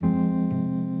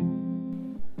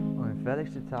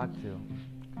Felix to talk to.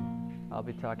 I'll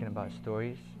be talking about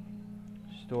stories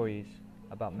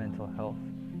about mental health,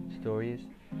 stories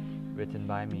written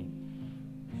by me.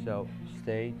 So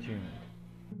stay tuned.